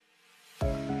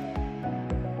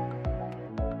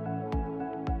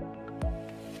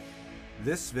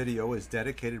This video is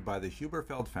dedicated by the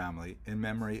Huberfeld family in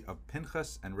memory of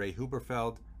Pinchas and Ray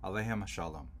Huberfeld, Aleichem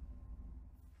Shalom.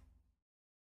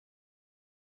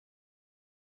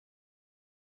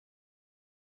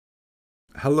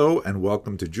 Hello and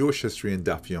welcome to Jewish History in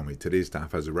Daf Yomi. Today's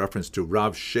daf has a reference to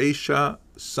Rav Sheisha,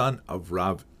 son of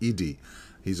Rav Idi.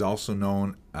 He's also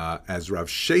known as Rav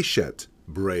Sheshet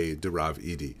Brei de Rav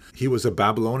Idi. He was a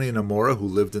Babylonian Amora who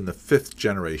lived in the 5th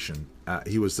generation.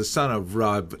 He was the son of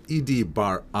Rav Idi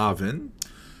bar Avin,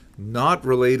 not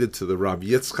related to the Rav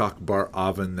Yitzchak bar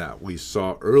Avin that we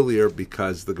saw earlier,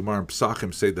 because the Gemara and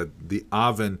Pesachim say that the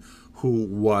Avin who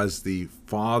was the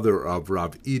father of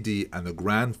Rav Idi and the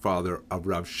grandfather of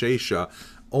Rav Sheisha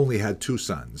only had 2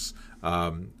 sons,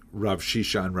 Rav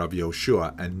Sheisha and Rav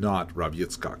Yoshua, and not Rav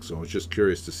Yitzchak. So I was just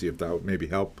curious to see if that would maybe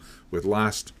help with the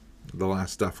last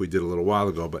stuff we did a little while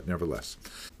ago, but nevertheless.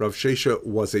 Rav Sheisha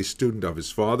was a student of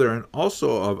his father and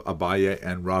also of Abaye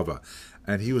and Rava.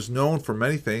 And he was known for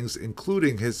many things,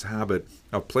 including his habit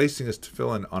of placing his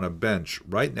tefillin on a bench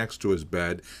right next to his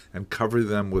bed and covering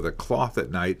them with a cloth at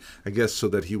night, I guess so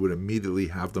that he would immediately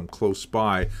have them close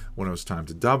by when it was time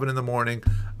to daven in the morning,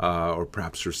 or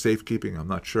perhaps for safekeeping, I'm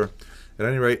not sure. At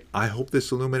any rate, I hope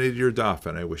this illuminated your daf,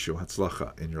 and I wish you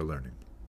hatzlacha in your learning.